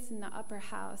fighting this in the upper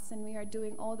house, and we are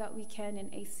doing all that we can in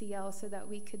ACL so that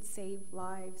we could save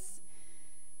lives.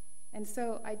 And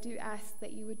so I do ask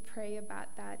that you would pray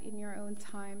about that in your own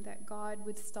time, that God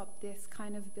would stop this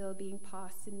kind of bill being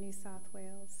passed in New South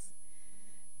Wales.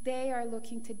 They are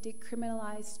looking to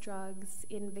decriminalize drugs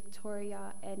in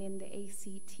Victoria and in the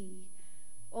ACT.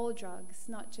 All drugs,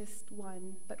 not just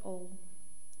one, but all.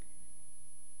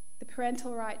 The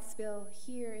parental rights bill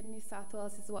here in New South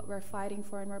Wales is what we're fighting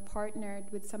for, and we're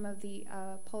partnered with some of the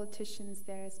politicians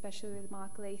there, especially with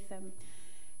Mark Latham.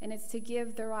 And it's to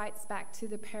give the rights back to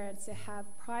the parents to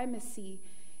have primacy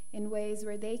in ways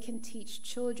where they can teach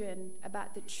children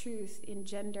about the truth in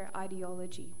gender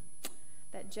ideology.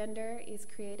 That gender is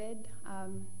created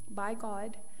by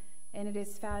God, and it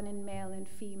is found in male and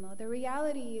female. The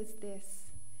reality is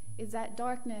this, is that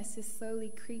darkness is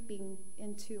slowly creeping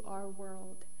into our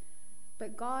world.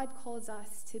 But God calls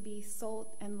us to be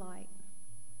salt and light.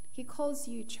 He calls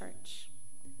you, church,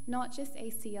 not just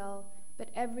ACL, but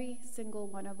every single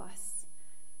one of us,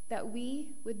 that we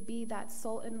would be that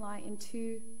salt and light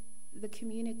into the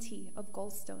community of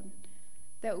Galston,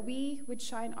 that we would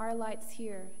shine our lights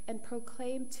here and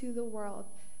proclaim to the world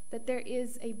that there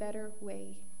is a better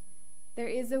way. There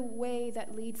is a way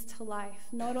that leads to life,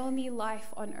 not only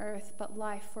life on earth, but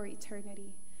life for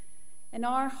eternity. And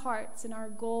our hearts and our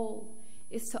goal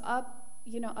is to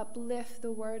uplift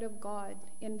the word of God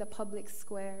in the public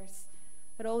squares,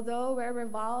 But although we're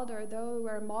reviled, or though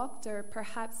we're mocked, or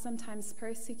perhaps sometimes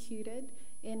persecuted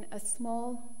in a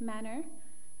small manner,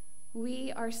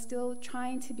 we are still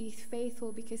trying to be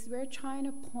faithful because we're trying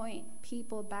to point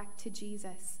people back to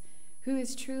Jesus, who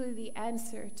is truly the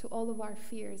answer to all of our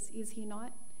fears, is he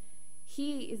not?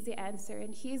 He is the answer,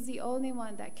 and he is the only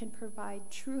one that can provide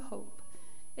true hope.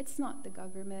 It's not the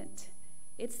government.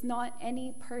 It's not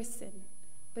any person,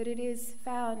 but it is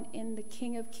found in the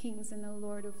King of Kings and the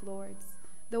Lord of Lords,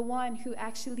 the one who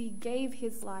actually gave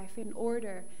his life in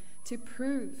order to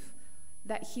prove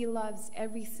that he loves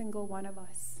every single one of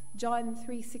us. John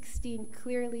 3:16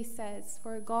 clearly says,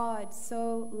 "For God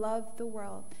so loved the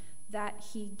world that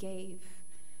he gave."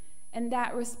 And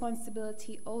that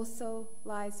responsibility also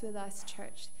lies with us,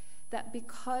 church, that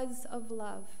because of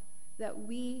love, that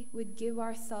we would give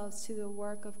ourselves to the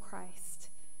work of Christ,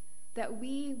 that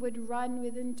we would run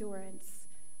with endurance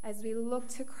as we look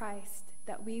to Christ,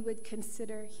 that we would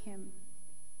consider him.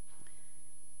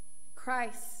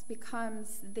 Christ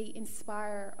becomes the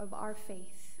inspirer of our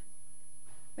faith.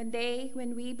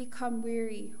 When we become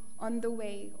weary on the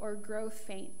way or grow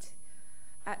faint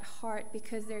at heart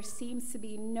because there seems to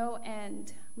be no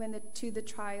end to the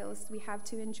trials we have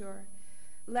to endure,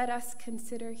 let us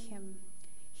consider him.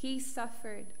 He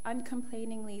suffered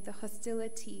uncomplainingly the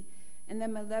hostility and the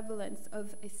malevolence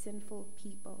of a sinful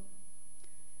people.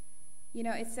 You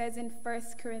know, it says in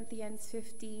 1 Corinthians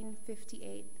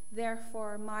 15:58,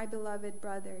 "Therefore, my beloved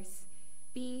brothers,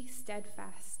 be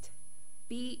steadfast,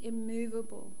 be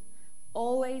immovable,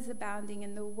 always abounding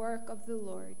in the work of the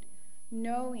Lord,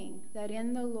 knowing that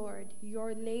in the Lord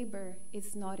your labor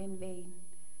is not in vain."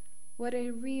 What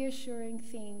a reassuring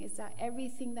thing is that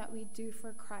everything that we do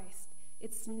for Christ,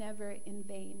 it's never in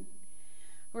vain.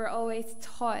 We're always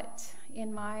taught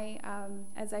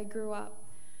as I grew up,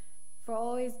 for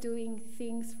always doing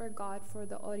things for God for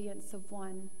the audience of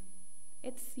one.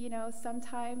 It's,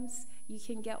 sometimes you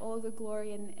can get all the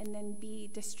glory and then be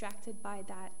distracted by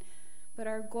that. But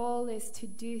our goal is to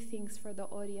do things for the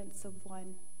audience of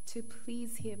one, to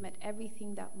please him at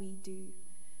everything that we do.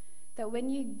 That when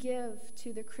you give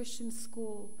to the Christian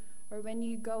school, or when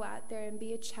you go out there and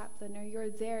be a chaplain, or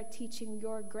you're there teaching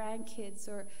your grandkids,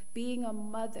 or being a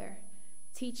mother,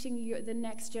 teaching the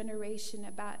next generation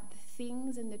about the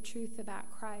things and the truth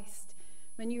about Christ,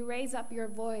 when you raise up your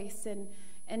voice and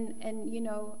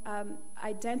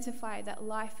identify that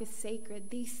life is sacred,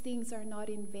 these things are not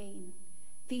in vain.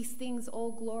 These things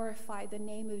all glorify the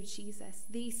name of Jesus.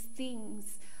 These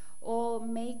things all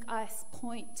make us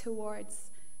point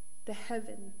towards the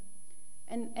heaven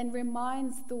and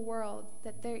reminds the world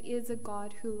that there is a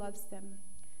God who loves them.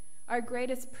 Our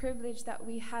greatest privilege that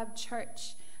we have,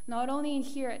 church, not only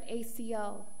here at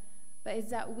ACL, but is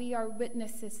that we are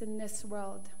witnesses in this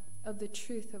world of the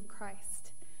truth of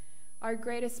Christ. Our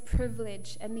greatest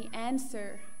privilege, and the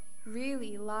answer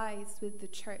really lies with the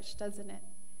church, doesn't it?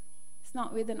 It's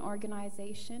not with an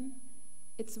organization,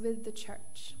 it's with the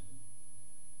church.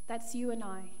 That's you and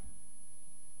I.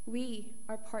 We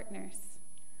are partners.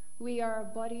 We are a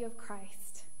body of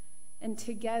Christ. And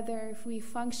together, if we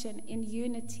function in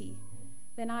unity,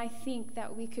 then I think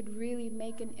that we could really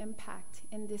make an impact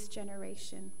in this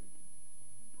generation.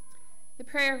 The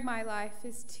prayer of my life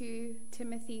is 2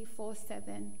 Timothy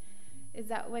 4:7, is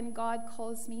that when God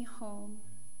calls me home,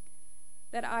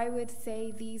 that I would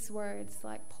say these words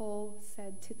like Paul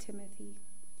said to Timothy: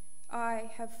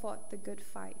 "I have fought the good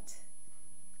fight.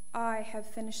 I have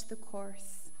finished the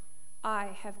course. I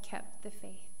have kept the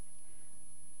faith."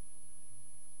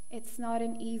 It's not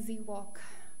an easy walk,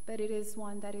 but it is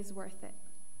one that is worth it.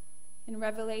 In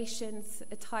Revelations,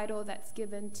 a title that's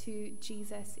given to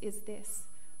Jesus is this: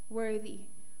 "Worthy,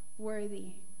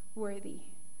 worthy, worthy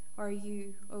are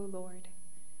you, O Lord."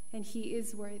 And he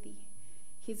is worthy.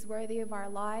 He's worthy of our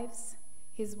lives.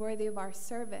 He's worthy of our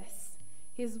service.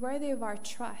 He's worthy of our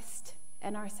trust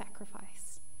and our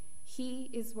sacrifice. He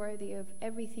is worthy of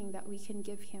everything that we can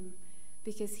give him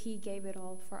because he gave it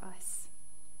all for us.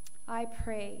 I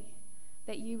pray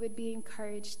that you would be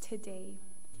encouraged today,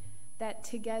 that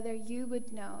together you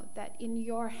would know that in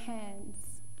your hands,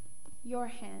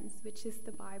 which is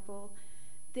the Bible,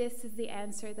 this is the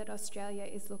answer that Australia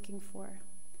is looking for.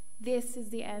 This is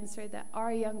the answer that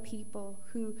our young people,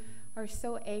 who are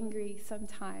so angry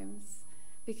sometimes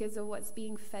because of what's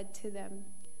being fed to them,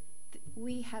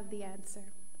 we have the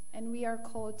answer. And we are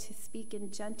called to speak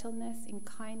in gentleness, in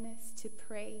kindness, to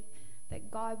pray that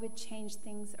God would change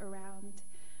things around.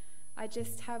 I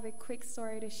just have a quick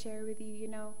story to share with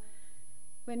you.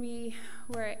 When we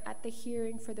were at the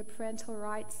hearing for the parental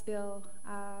rights bill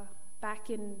back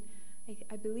in,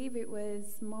 I believe it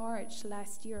was March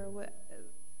last year,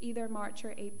 either March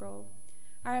or April.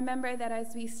 I remember that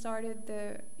as we started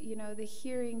the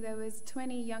hearing, there was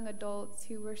 20 young adults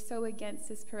who were so against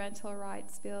this parental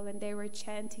rights bill, and they were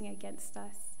chanting against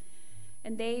us.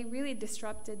 And they really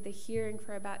disrupted the hearing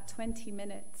for about 20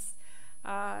 minutes.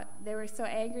 They were so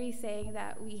angry, saying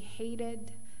that we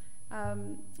hated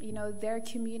their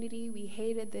community, we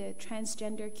hated the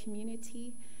transgender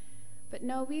community. But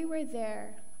no, we were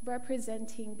there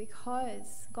representing,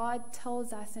 because God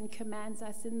tells us and commands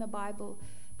us in the Bible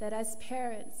that as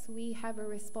parents, we have a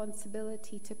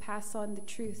responsibility to pass on the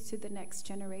truth to the next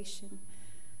generation.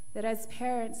 That as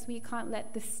parents, we can't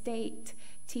let the state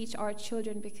teach our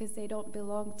children because they don't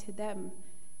belong to them.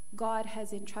 God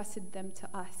has entrusted them to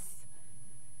us.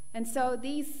 And so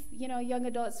these, young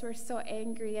adults were so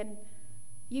angry, and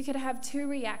you could have two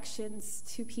reactions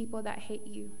to people that hate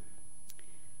you.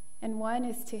 And one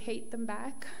is to hate them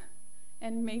back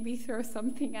and maybe throw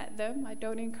something at them. I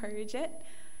don't encourage it.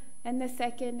 And the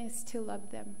second is to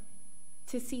love them,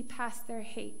 to see past their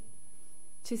hate,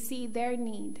 to see their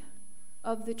need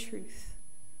of the truth,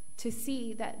 to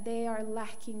see that they are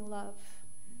lacking love.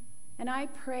 And I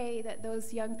pray that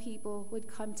those young people would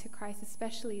come to Christ,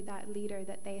 especially that leader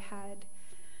that they had.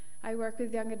 I work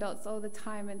with young adults all the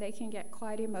time, and they can get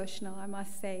quite emotional, I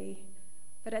must say.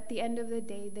 But at the end of the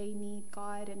day, they need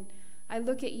God. And I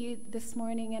look at you this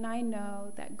morning, and I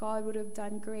know that God would have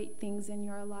done great things in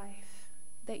your life,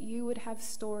 that you would have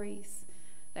stories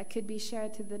that could be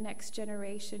shared to the next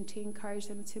generation to encourage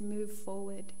them to move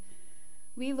forward.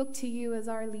 We look to you as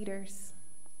our leaders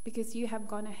because you have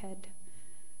gone ahead.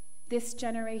 This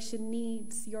generation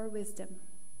needs your wisdom.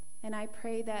 And I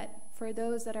pray that for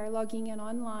those that are logging in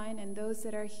online and those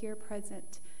that are here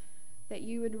present, that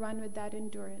you would run with that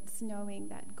endurance, knowing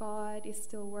that God is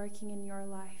still working in your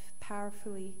life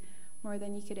powerfully, more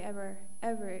than you could ever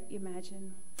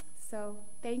imagine. So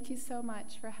thank you so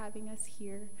much for having us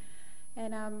here.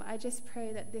 And I just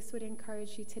pray that this would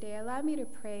encourage you today. Allow me to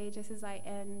pray just as I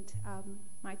end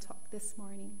my talk this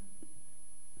morning.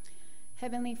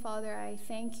 Heavenly Father, I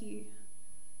thank you.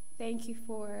 Thank you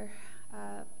for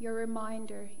your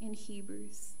reminder in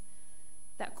Hebrews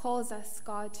that calls us,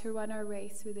 God, to run our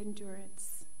race with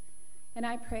endurance. And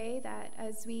I pray that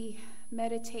as we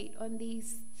meditate on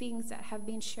these things that have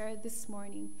been shared this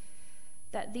morning,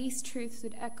 that these truths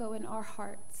would echo in our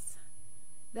hearts,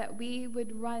 that we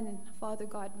would run, Father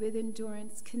God, with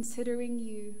endurance, considering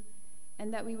you,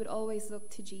 and that we would always look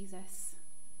to Jesus.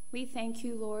 We thank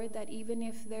you, Lord, that even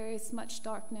if there is much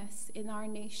darkness in our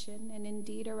nation and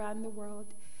indeed around the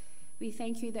world, we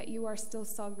thank you that you are still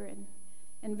sovereign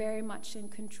and very much in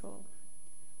control.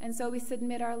 And so we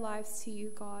submit our lives to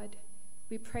you, God.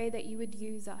 We pray that you would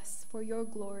use us for your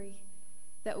glory,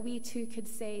 that we too could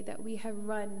say that we have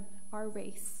run our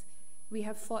race, we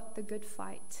have fought the good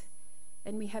fight,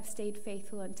 and we have stayed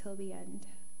faithful until the end.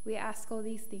 We ask all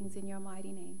these things in your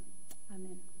mighty name.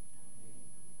 Amen.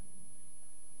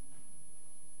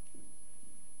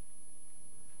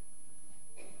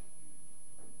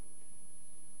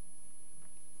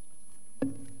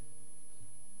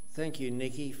 Thank you,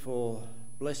 Nikki, for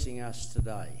blessing us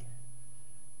today.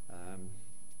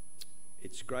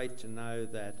 It's great to know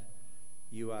that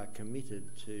you are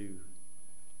committed to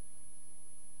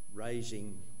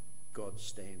raising God's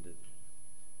standard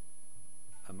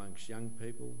amongst young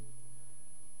people.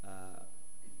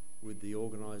 With the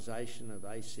organisation of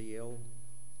ACL,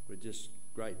 we're just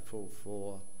grateful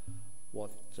for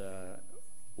what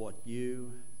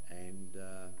you and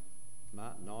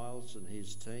Martin Niles and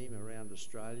his team around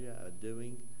Australia are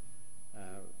doing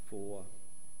for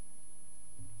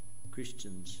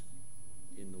Christians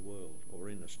in the world, or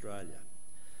in Australia.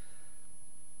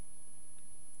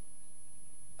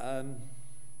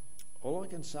 All I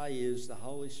can say is the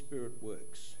Holy Spirit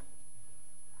works,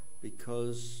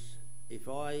 because if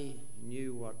I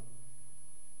knew what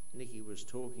Nikki was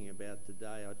talking about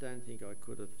today, I don't think I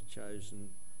could have chosen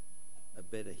a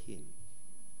better hymn.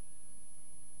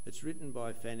 It's written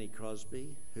by Fanny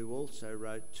Crosby, who also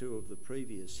wrote two of the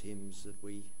previous hymns that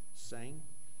we sang.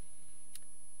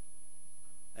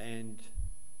 And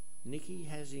Nikki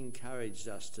has encouraged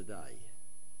us today.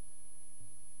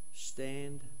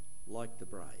 Stand like the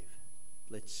brave.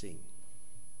 Let's sing.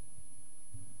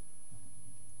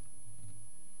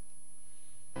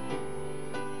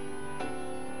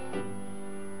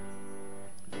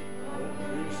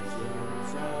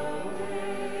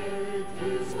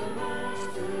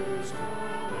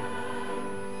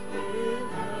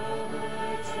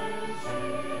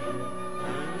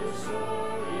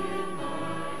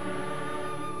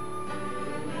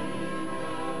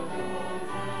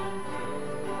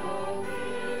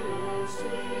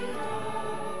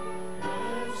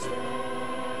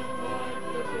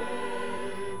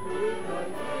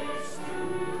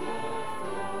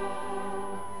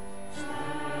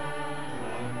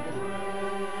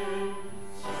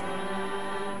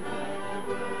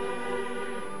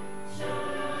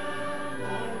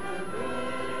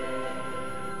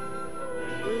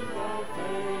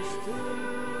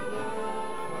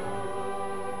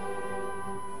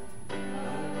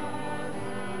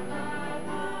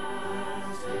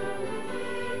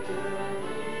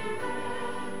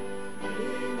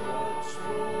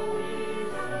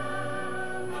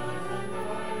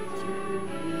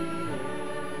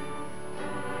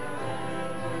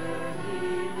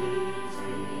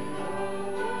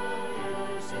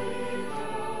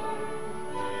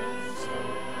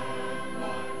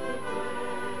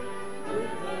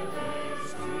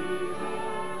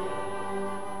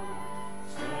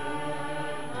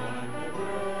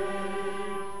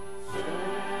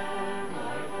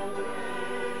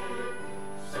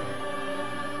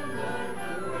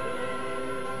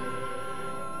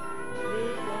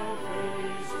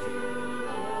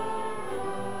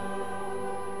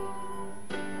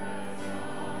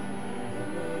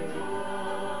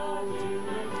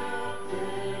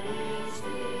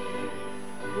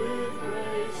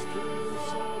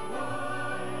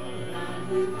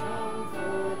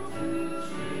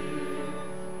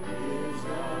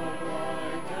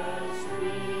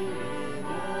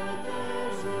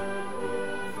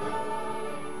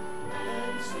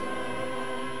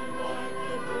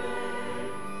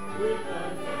 with thy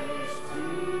face to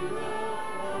the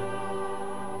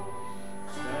foe.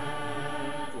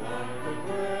 Stand like the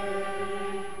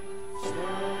brave,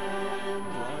 stand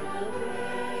like the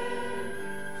brave,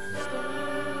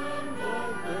 stand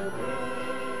like the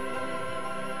brave,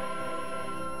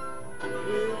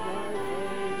 with thy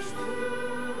face to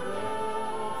the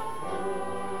foe.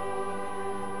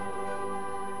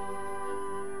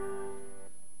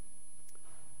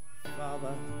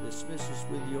 Father, dismiss us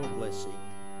with your blessing.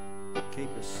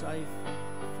 Keep us safe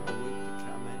for the week to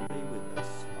come and be with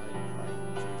us. I pray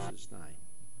in Jesus' name.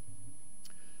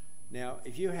 Now,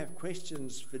 if you have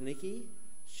questions for Nikki,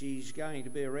 she's going to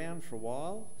be around for a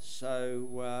while, so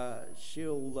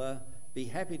she'll be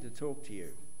happy to talk to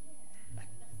you.